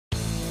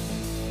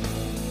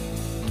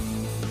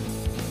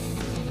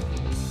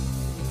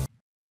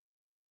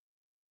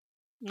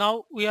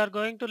Now we are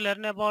going to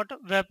learn about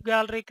web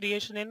gallery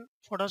creation in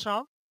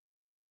Photoshop.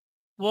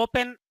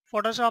 Open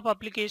Photoshop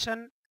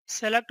application,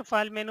 select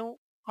file menu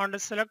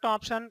and select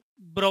option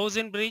browse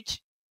in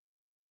bridge.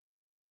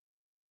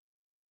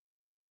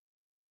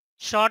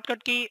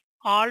 Shortcut key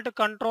Alt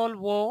Control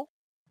O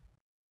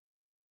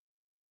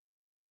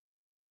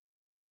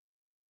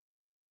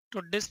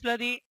to display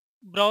the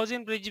browse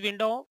in bridge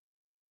window.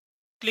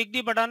 Click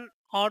the button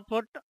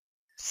output.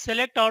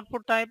 Select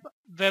output type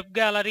web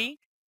gallery.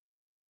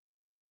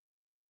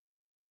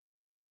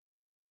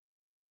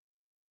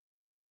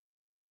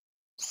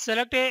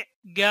 Select a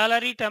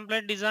gallery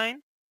template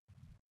design.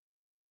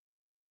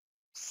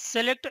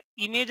 Select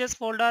images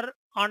folder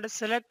and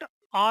select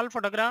all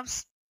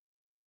photographs.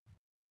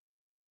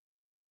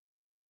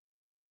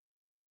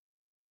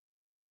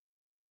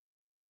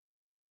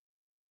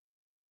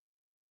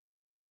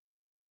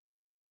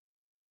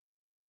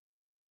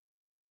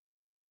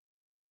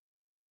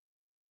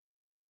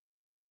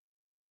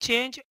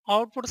 Change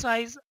output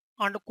size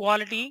and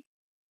quality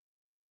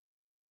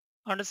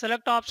and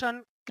select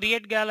option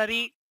create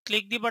gallery.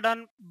 Click the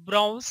button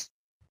browse.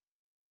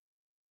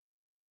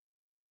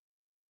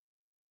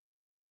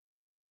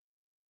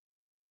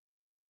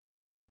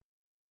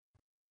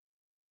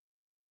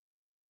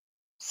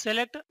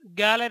 Select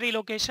gallery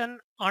location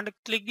and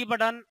click the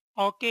button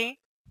OK.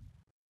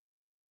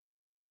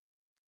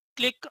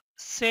 Click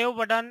save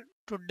button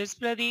to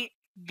display the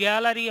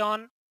gallery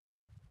on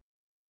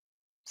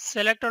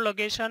select a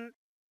location.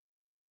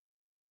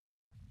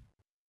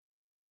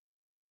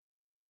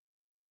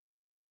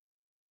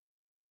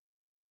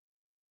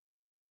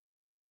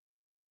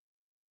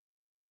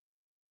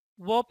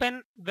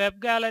 Open web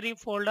gallery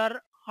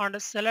folder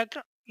and select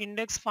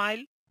index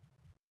file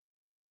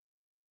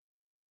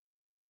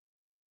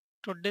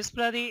to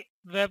display the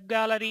web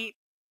gallery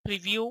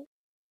preview.